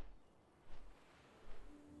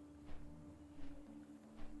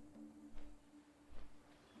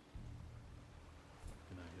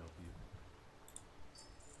 Can I help you?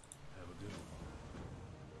 Have a good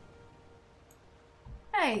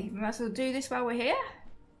one. Hey, we might as well do this while we're here.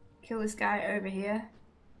 Kill this guy over here.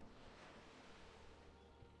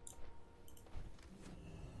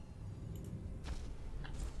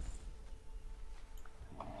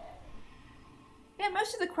 Yeah,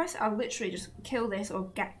 most of the quests are literally just kill this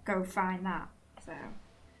or go find that. So.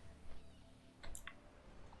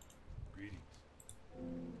 Greetings.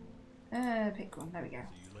 Pick one. There we go.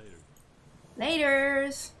 See you later.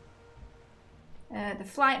 Laters. The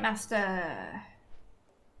Flight Master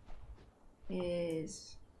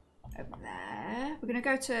is over there. We're gonna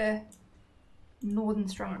go to Northern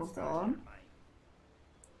Stranglethorn.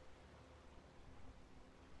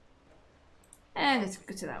 And let's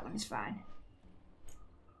go to that one, it's fine.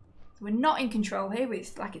 So we're not in control here,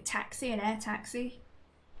 it's like a taxi, an air taxi.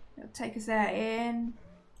 It'll take us there in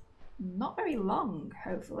not very long,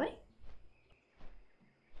 hopefully.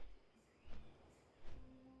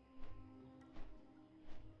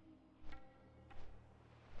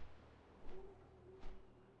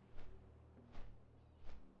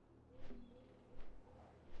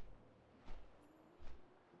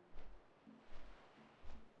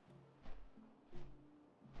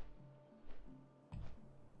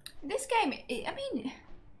 this game, I mean,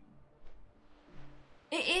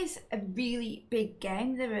 it is a really big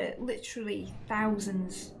game. There are literally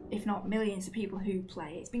thousands, if not millions, of people who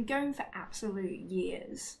play it. It's been going for absolute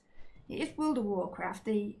years. It is World of Warcraft.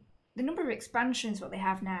 The number of expansions what they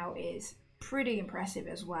have now is pretty impressive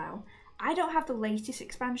as well. I don't have the latest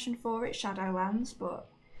expansion for it, Shadowlands, but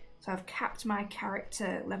so I've capped my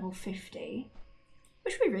character level 50,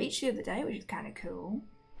 which we reached the other day, which is kind of cool.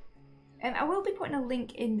 And I will be putting a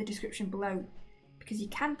link in the description below because you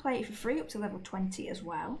can play it for free up to level 20 as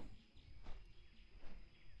well.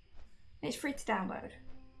 And it's free to download,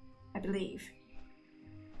 I believe.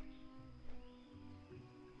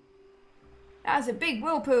 That's a big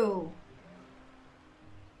whirlpool!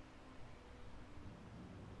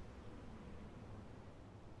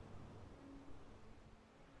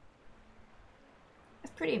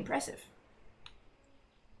 That's pretty impressive.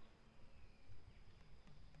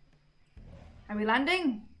 Are we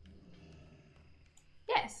landing?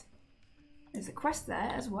 Yes. There's a quest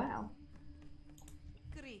there as well.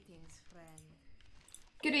 Greetings, friend.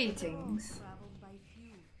 Greetings. Traveled by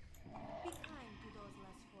few. Be kind to those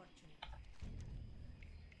less fortunate.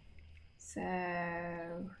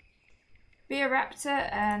 So, be a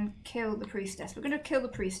raptor and kill the priestess. We're going to kill the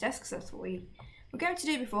priestess because that's what we were going to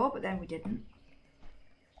do before, but then we didn't.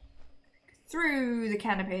 Through the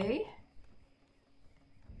canopy.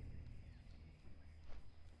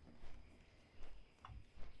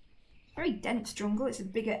 Very dense jungle. It's a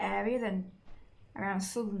bigger area than around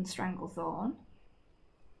southern Stranglethorn.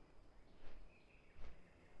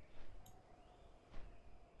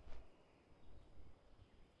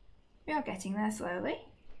 We are getting there slowly.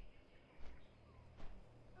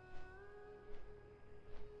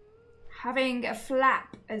 Having a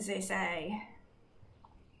flap, as they say.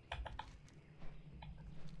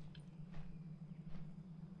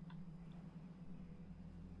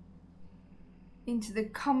 Into the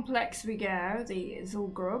complex we go, the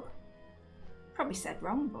Zulgrub. Probably said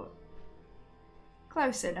wrong, but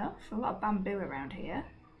close enough. A lot of bamboo around here.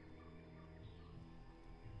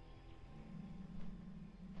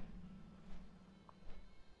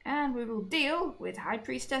 And we will deal with High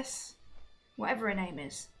Priestess, whatever her name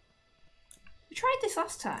is. We tried this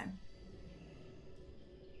last time.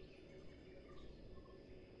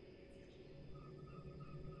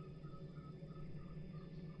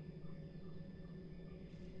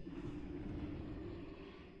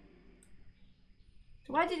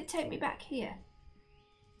 Why did it take me back here?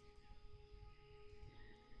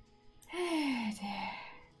 Oh dear.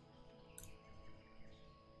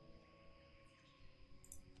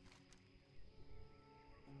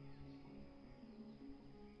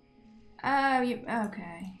 Oh, you,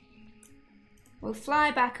 okay. We'll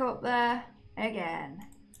fly back up there again.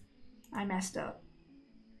 I messed up.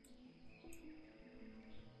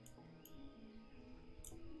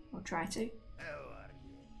 We'll try to.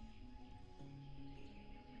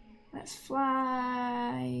 Let's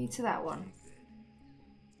fly to that one.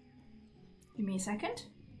 Give me a second.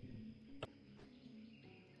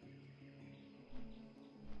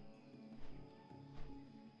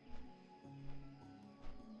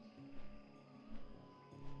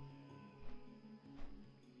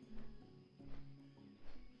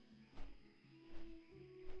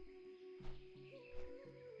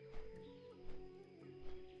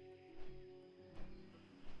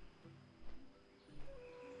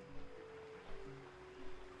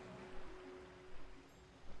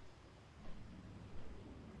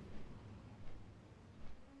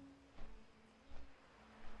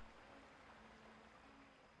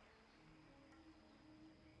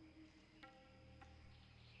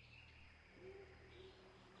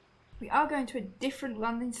 We are going to a different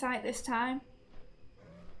landing site this time.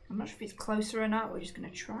 I'm not sure if it's closer or not. We're just going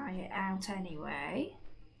to try it out anyway.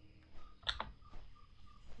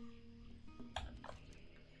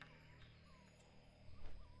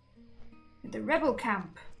 The rebel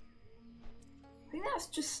camp. I think that's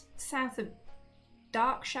just south of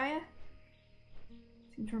Darkshire.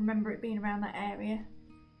 I seem to remember it being around that area.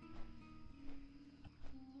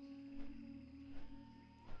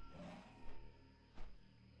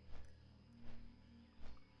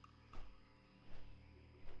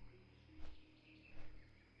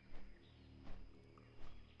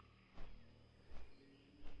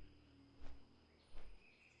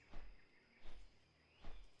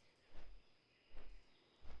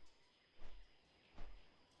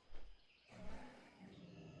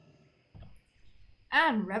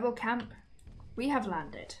 And rebel camp, we have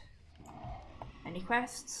landed. Any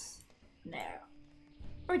quests? No.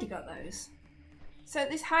 Already got those. So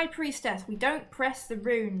this High Priestess, we don't press the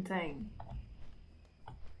rune thing.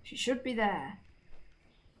 She should be there.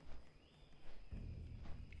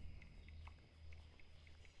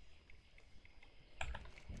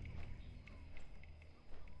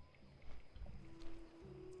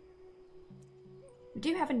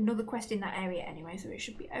 We do have another quest in that area anyway, so it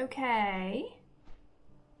should be okay.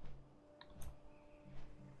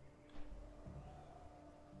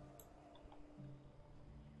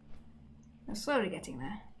 I'm slowly getting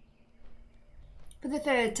there. For the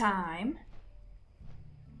third time.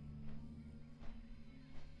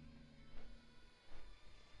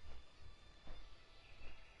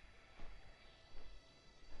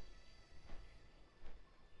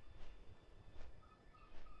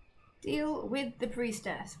 Deal with the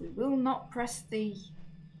priestess. We will not press the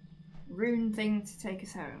rune thing to take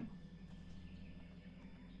us home.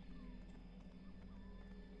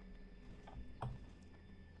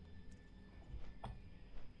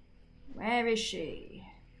 Where is she?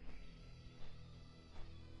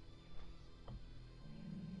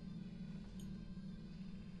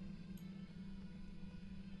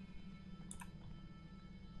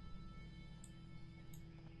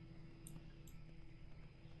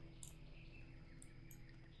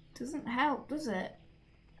 Doesn't help, does it?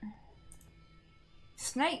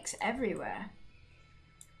 Snakes everywhere.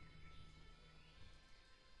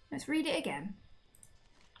 Let's read it again.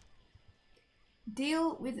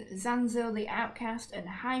 Deal with Zanzil the outcast and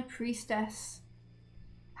High Priest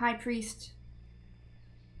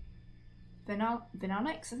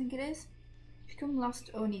Venonix, I think it is. If you become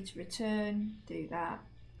lost or need to return, do that.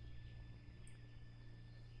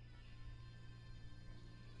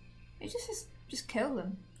 It just says, just kill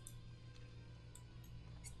them.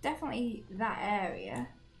 It's definitely that area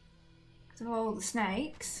because of all the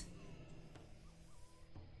snakes.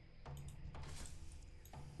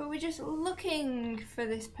 But we're just looking for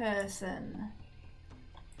this person.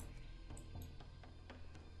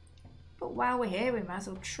 But while we're here, we might as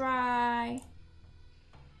well try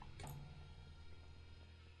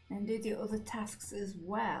and do the other tasks as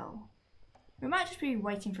well. We might just be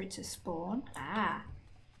waiting for it to spawn. Ah,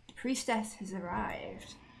 the priestess has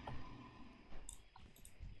arrived.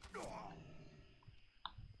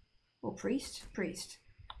 Or priest? Priest.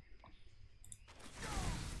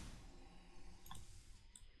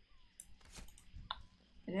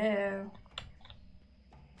 Hello.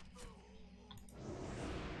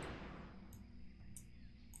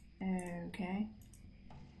 Okay.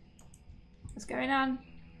 What's going on?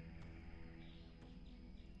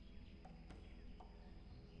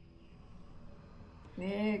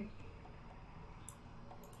 Big.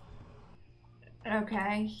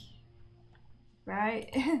 Okay. Right.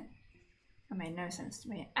 That made no sense to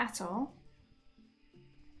me at all.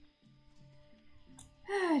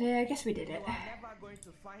 Oh dear, I guess we did it. You are never going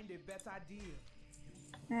to find a better deal.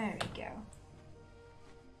 There we go.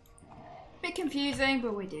 Bit confusing,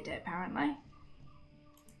 but we did it apparently.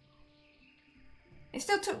 It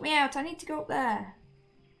still took me out. I need to go up there.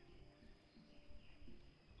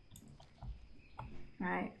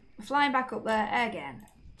 Right, we're flying back up there again.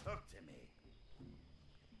 Talk to me.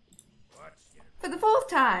 What's your... For the fourth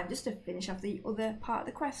time, just to finish off the other part of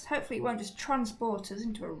the quest. Hopefully it won't just transport us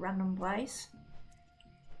into a random place.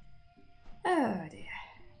 Oh dear.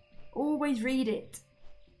 Always read it.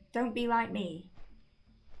 Don't be like me.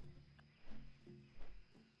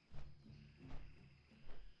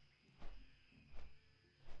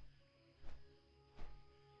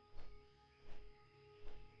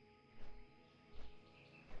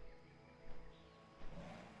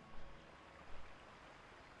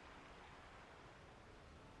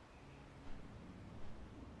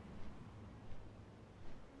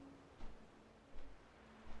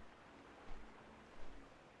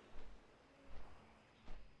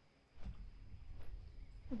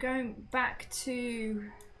 We're going back to,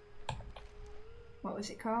 what was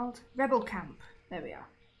it called? Rebel Camp. There we are.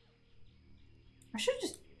 I should have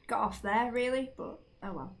just got off there really, but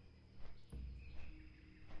oh well.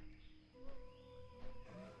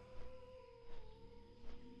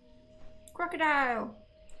 Crocodile!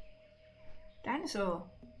 Dinosaur!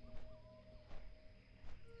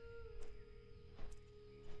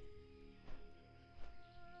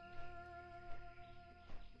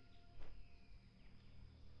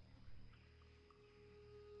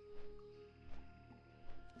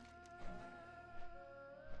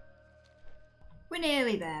 We're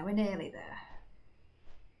nearly there, we're nearly there.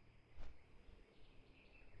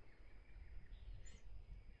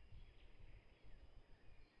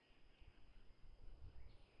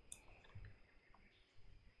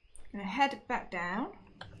 Gonna head back down.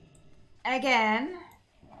 Again.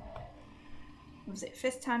 Was it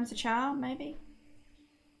fifth time's the charm, maybe?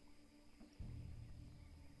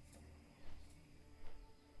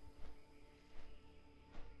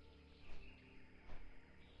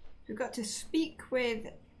 We've got to speak with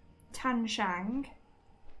Tan Shang,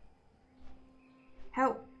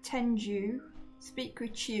 help Tenju Speak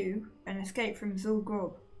with Chew and escape from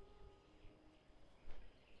Zulgrub.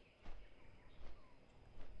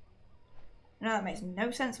 I know that makes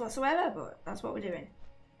no sense whatsoever, but that's what we're doing,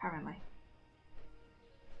 apparently.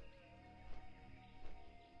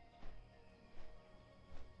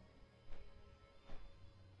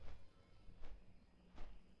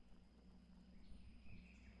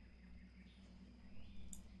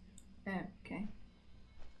 Okay.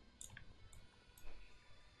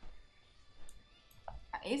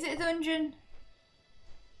 Is it a dungeon?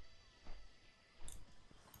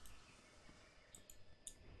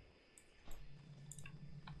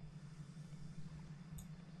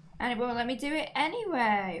 And it won't let me do it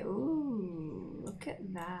anyway. Ooh, look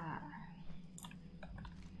at that.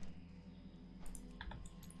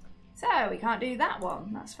 So, we can't do that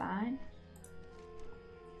one. That's fine.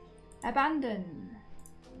 Abandon.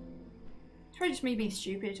 It's probably just me being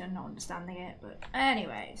stupid and not understanding it, but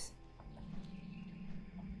anyways.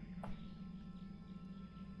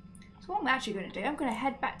 So what I'm actually going to do, I'm going to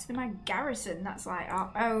head back to my garrison. That's like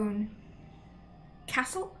our own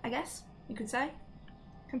castle, I guess you could say.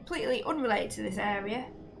 Completely unrelated to this area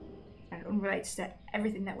and unrelated to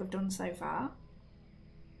everything that we've done so far.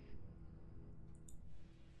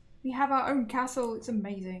 We have our own castle, it's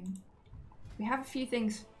amazing. We have a few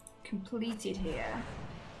things completed here.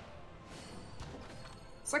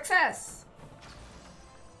 Success!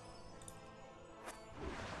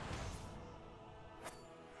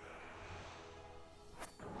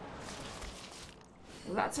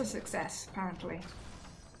 Well, that's a success, apparently.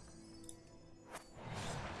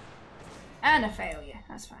 And a failure,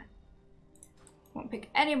 that's fine. Won't pick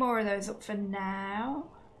any more of those up for now.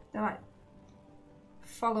 They're like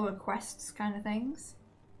follower quests kind of things.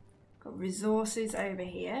 Got resources over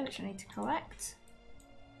here, which I need to collect.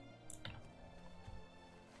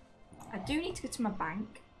 I do need to go to my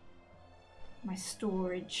bank. My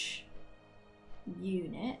storage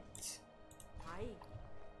unit. Aye.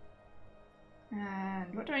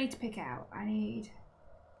 And what do I need to pick out? I need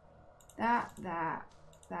that, and that.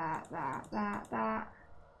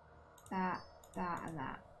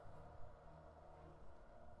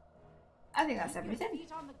 I think that's everything.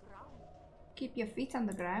 Feet on the ground. Keep your feet on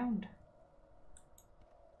the ground.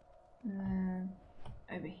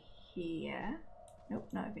 Over here. Nope,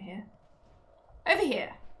 not over here. Over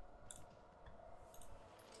here.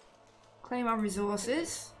 Claim our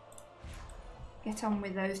resources. Get on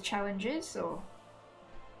with those challenges or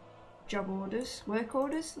job orders, work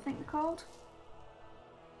orders, I think they're called.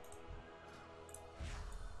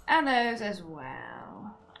 And those as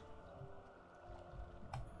well.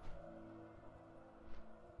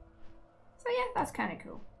 So yeah, that's kind of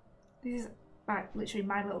cool. This is like literally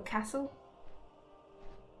my little castle.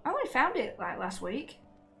 I only found it like last week.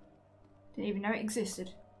 Didn't even know it existed.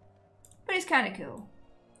 But it's kind of cool.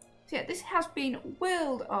 So yeah, this has been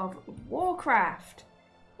World of Warcraft.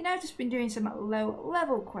 You know, I've just been doing some low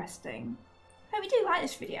level questing. Hope you do like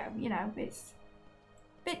this video, you know, it's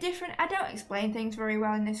a bit different. I don't explain things very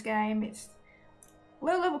well in this game. It's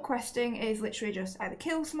low level questing is literally just either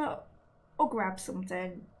kill someone or grab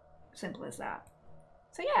something. Simple as that.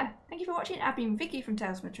 So yeah, thank you for watching. I've been Vicky from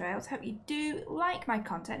Tales from the Trails. Hope you do like my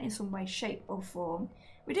content in some way, shape or form.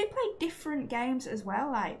 We do play different games as well,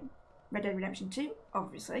 like Red Dead Redemption 2,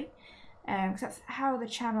 obviously. Because that's how the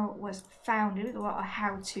channel was founded, with a lot of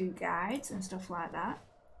how-to guides and stuff like that.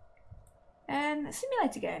 And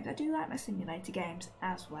simulator games, I do like my simulator games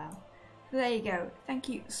as well. So there you go. Thank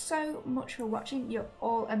you so much for watching. You're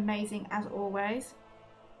all amazing as always.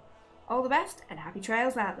 All the best and happy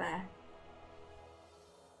trails out there.